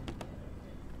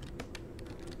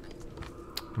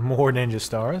 More ninja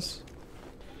stars.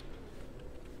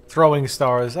 Throwing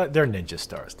stars. They're ninja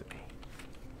stars to me.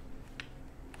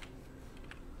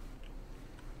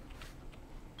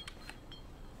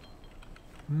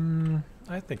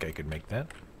 I think I could make that.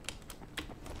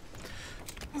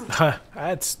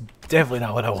 That's definitely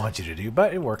not what I want you to do,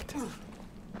 but it worked.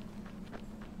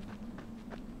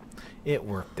 It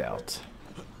worked out.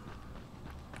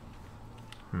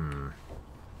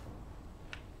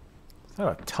 It's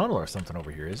not a tunnel or something over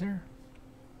here, is there?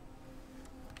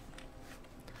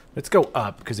 Let's go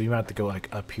up, because we might have to go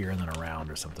like up here and then around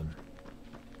or something.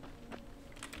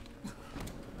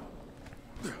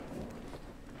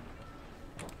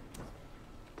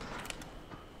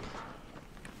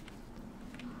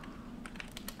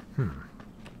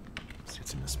 Let's see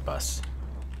what's in this bus.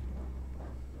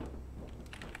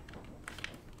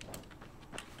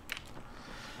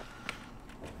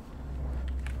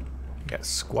 Got a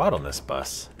squad on this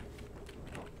bus.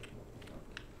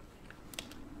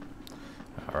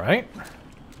 All right.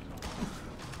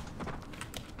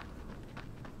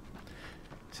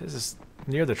 This is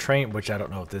near the train, which I don't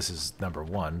know if this is number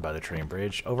 1 by the train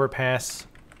bridge. Overpass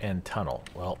and tunnel.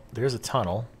 Well, there's a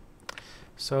tunnel.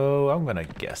 So I'm going to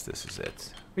guess this is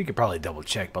it. We could probably double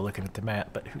check by looking at the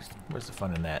map, but where's the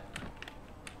fun in that?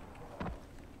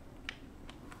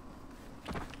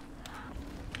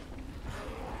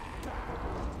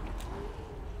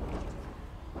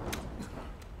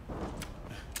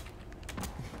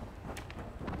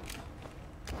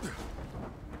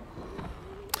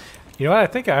 You know what? I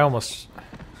think I almost...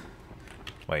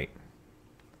 Wait.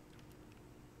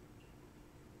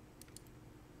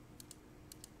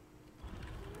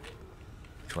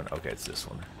 Which one? Okay, it's this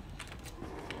one.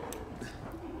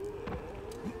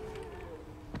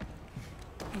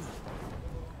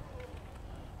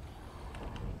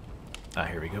 Ah,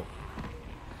 here we go.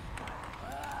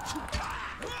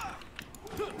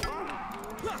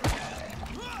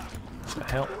 What the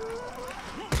hell?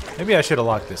 Maybe I should have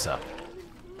locked this up.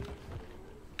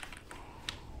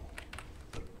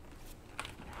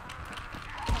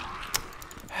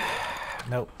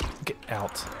 Nope. Get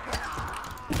out.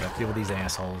 Gotta deal with these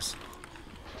assholes.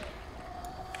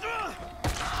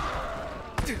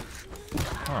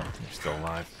 Oh, you're still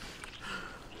alive.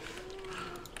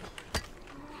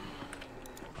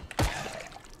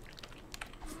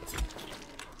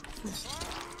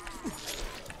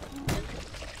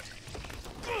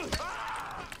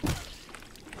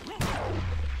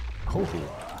 Oh.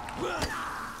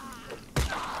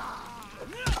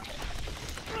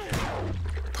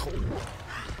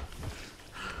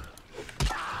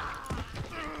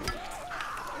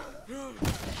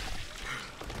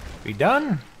 We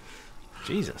done?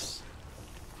 Jesus.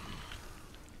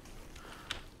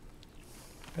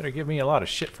 Better give me a lot of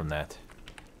shit from that.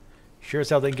 Sure as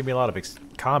hell didn't give me a lot of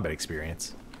combat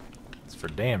experience. That's for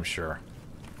damn sure.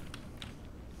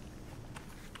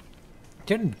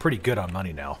 Getting pretty good on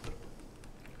money now.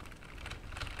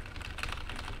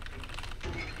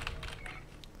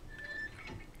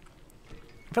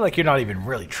 I feel like you're not even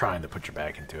really trying to put your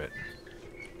back into it.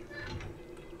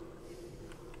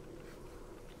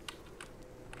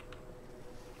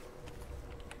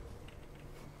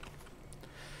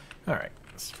 Alright,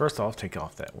 let's first off take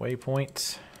off that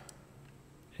waypoint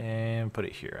and put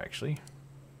it here actually.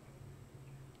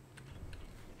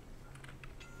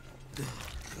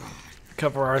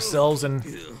 Cover ourselves in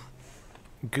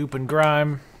goop and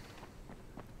grime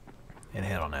and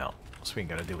head on out. So we ain't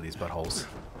gotta deal with these buttholes.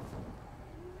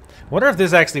 Wonder if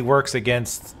this actually works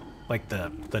against like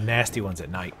the nasty ones at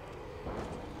night.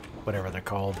 Whatever they're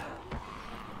called.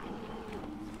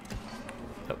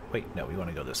 Oh, wait, no, we want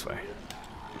to go this way.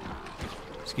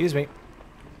 Excuse me.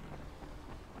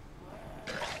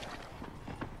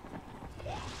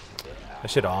 I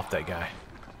should have offed that guy.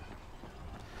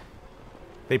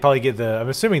 They probably give the... I'm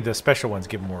assuming the special ones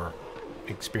give more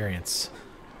experience.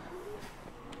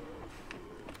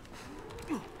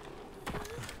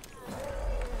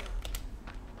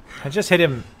 I just hit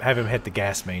him, have him hit the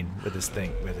gas main with his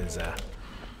thing, with his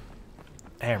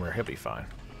hammer. He'll be fine.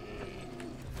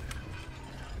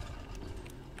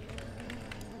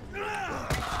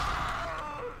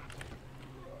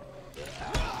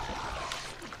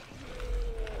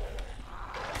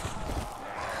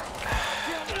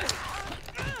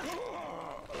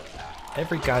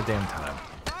 Every goddamn time.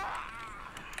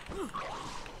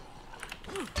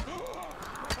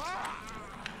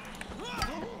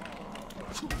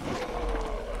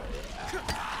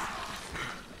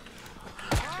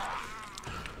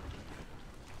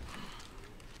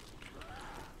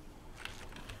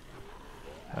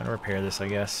 How to repair this, I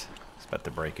guess. It's about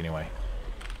to break anyway.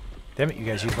 Damn it, you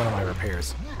guys used one of my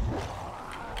repairs.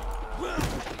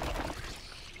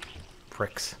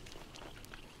 Pricks.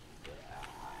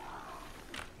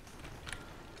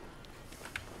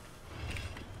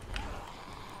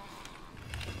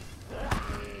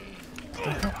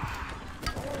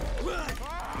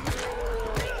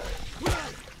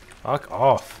 Fuck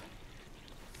off.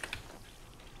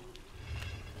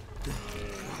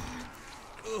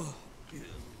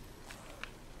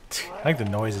 I like the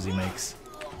noises he makes.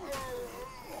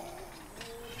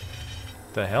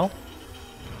 The hell?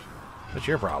 What's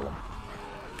your problem?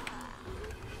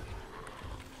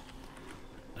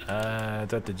 Do I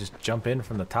have to just jump in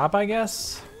from the top, I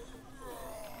guess?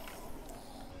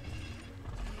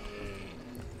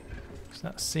 Just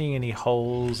not seeing any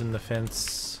holes in the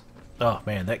fence. Oh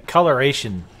man, that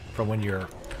coloration from when you're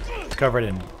covered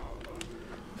in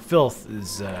filth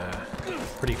is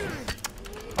pretty...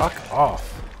 Fuck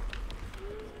off.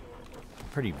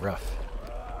 Pretty rough.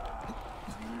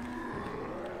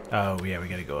 Oh yeah, we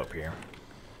gotta go up here.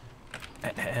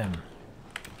 Ahem.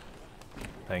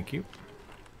 Thank you.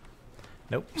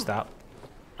 Nope, stop.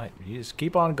 Right, you just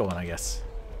keep on going, I guess.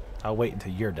 I'll wait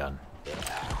until you're done.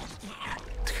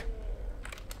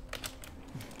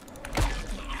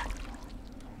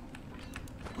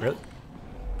 Really?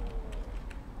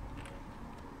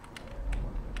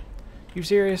 You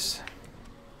serious?